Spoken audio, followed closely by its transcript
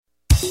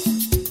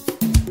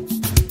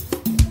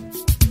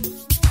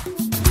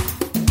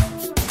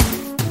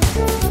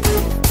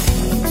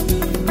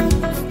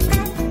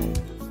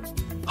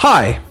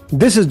Hi,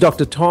 this is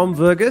Dr. Tom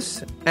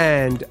Verghese,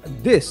 and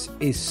this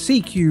is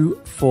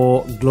CQ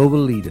for Global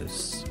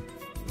Leaders.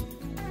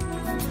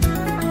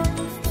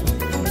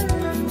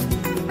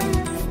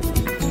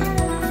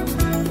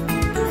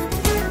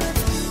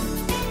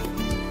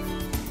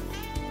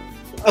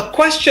 A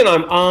question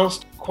I'm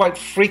asked quite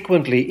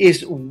frequently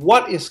is,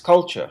 what is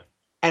culture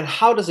and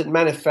how does it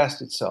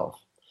manifest itself?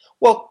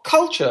 Well,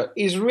 culture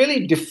is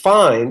really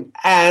defined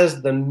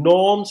as the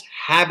norms,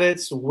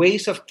 habits,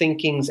 ways of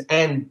thinking,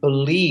 and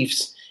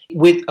beliefs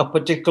with a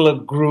particular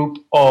group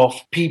of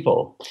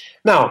people.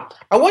 Now,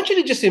 I want you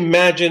to just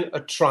imagine a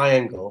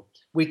triangle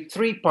with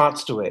three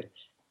parts to it.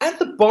 At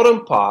the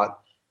bottom part,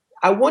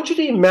 I want you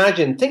to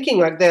imagine thinking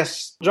like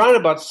there's around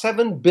about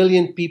 7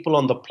 billion people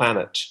on the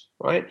planet,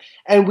 right?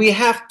 And we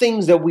have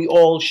things that we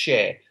all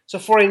share. So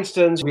for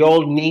instance, we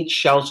all need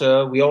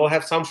shelter, we all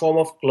have some form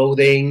of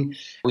clothing,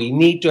 we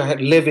need to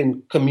live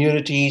in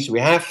communities, we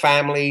have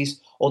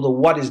families, although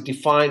what is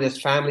defined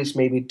as families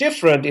may be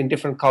different in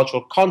different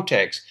cultural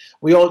contexts.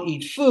 We all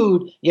eat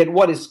food, yet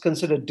what is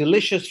considered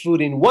delicious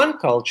food in one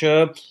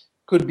culture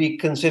could be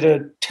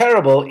considered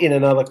terrible in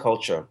another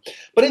culture.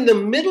 But in the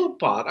middle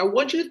part, I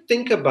want you to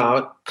think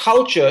about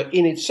culture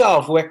in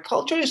itself, where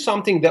culture is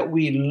something that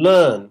we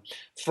learn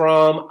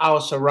from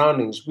our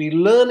surroundings. We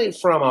learn it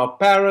from our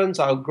parents,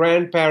 our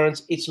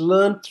grandparents. It's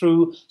learned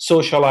through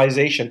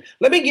socialization.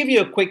 Let me give you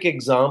a quick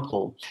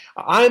example.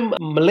 I'm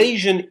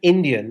Malaysian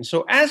Indian.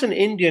 So as an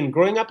Indian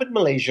growing up in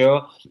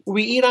Malaysia,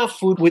 we eat our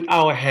food with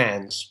our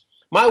hands.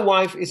 My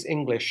wife is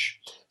English.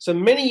 So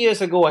many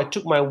years ago, I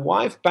took my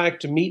wife back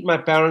to meet my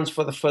parents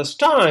for the first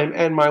time,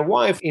 and my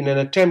wife, in an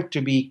attempt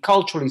to be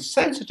culturally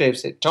sensitive,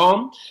 said,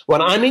 "Tom, when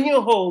I'm in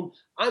your home,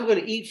 I'm going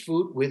to eat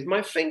food with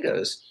my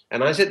fingers."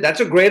 And I said,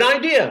 "That's a great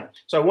idea."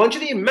 So I want you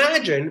to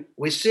imagine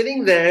we're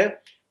sitting there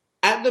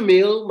at the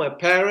meal, my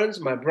parents,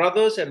 my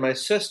brothers, and my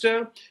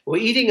sister, we're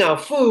eating our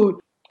food.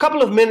 A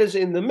couple of minutes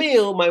in the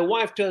meal, my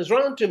wife turns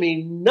around to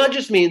me,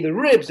 nudges me in the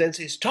ribs, and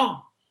says,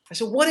 "Tom." I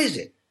said, "What is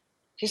it?"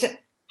 She said,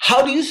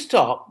 "How do you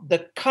stop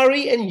the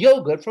curry and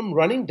yogurt from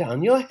running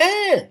down your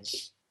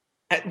hands?"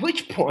 At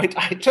which point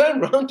I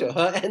turned around to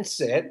her and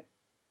said,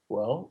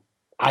 "Well,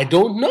 I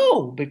don't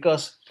know,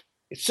 because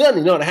it's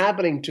certainly not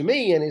happening to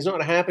me and it's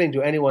not happening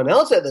to anyone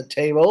else at the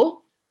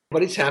table,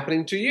 but it's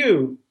happening to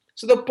you."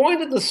 So the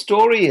point of the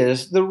story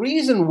is, the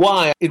reason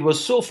why it was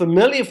so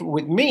familiar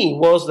with me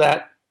was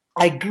that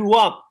I grew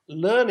up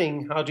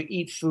learning how to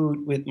eat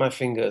food with my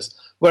fingers,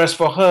 whereas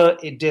for her,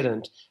 it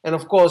didn't. And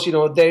of course,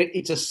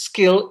 it's a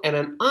skill and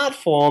an art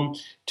form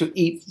to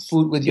eat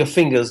food with your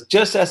fingers,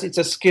 just as it's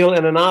a skill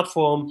and an art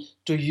form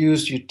to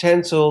use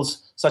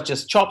utensils such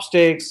as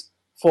chopsticks,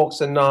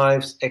 forks and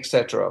knives,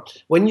 etc.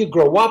 When you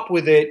grow up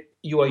with it,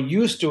 you are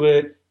used to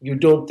it, you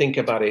don't think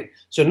about it.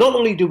 So not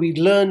only do we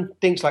learn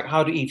things like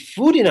how to eat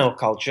food in our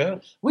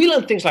culture, we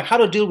learn things like how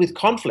to deal with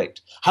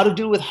conflict, how to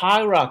deal with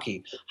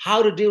hierarchy,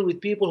 how to deal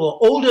with people who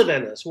are older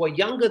than us, who are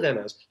younger than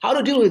us, how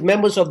to deal with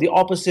members of the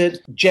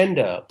opposite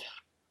gender.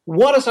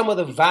 What are some of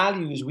the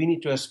values we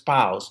need to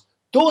espouse?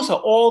 Those are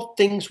all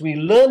things we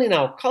learn in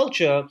our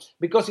culture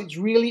because it's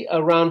really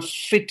around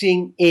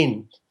fitting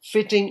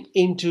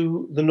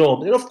into the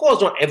norm. And of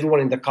course, not everyone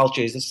in the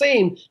culture is the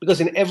same,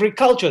 because in every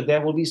culture there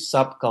will be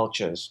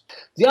subcultures.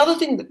 The other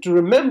thing to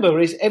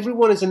remember is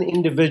everyone is an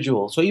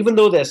individual. So even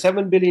though there are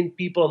 7 billion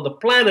people on the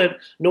planet,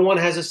 no one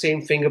has the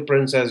same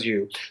fingerprints as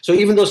you. So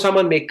even though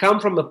someone may come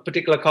from a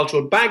particular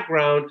cultural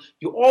background,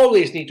 you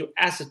always need to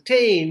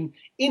ascertain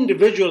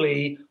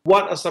individually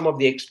what are some of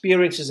the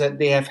experiences that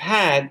they have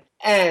had,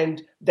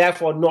 and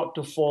therefore not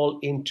to fall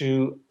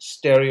into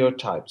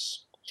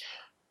stereotypes.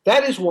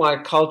 That is why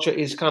culture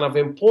is kind of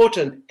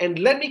important. And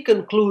let me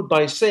conclude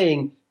by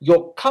saying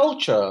your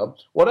culture,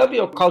 whatever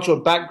your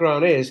cultural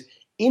background is,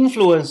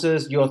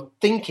 influences your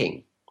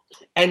thinking.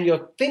 And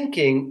your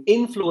thinking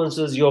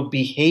influences your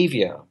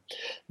behavior.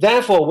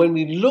 Therefore, when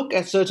we look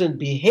at certain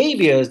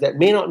behaviors that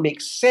may not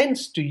make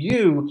sense to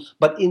you,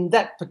 but in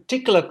that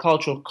particular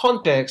cultural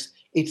context,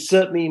 it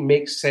certainly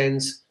makes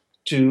sense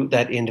to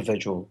that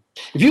individual.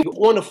 If you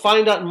want to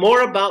find out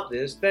more about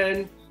this,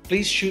 then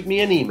please shoot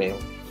me an email.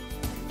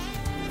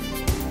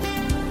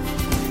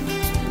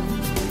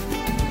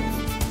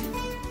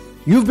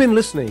 You've been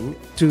listening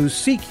to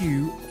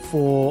CQ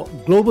for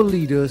Global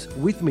Leaders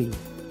with me,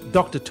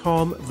 Dr.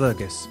 Tom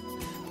Verghese.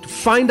 To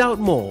find out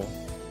more,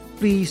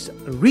 please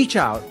reach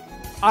out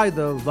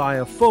either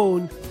via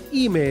phone,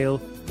 email,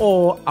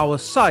 or our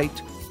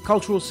site,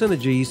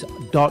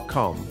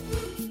 culturalsynergies.com.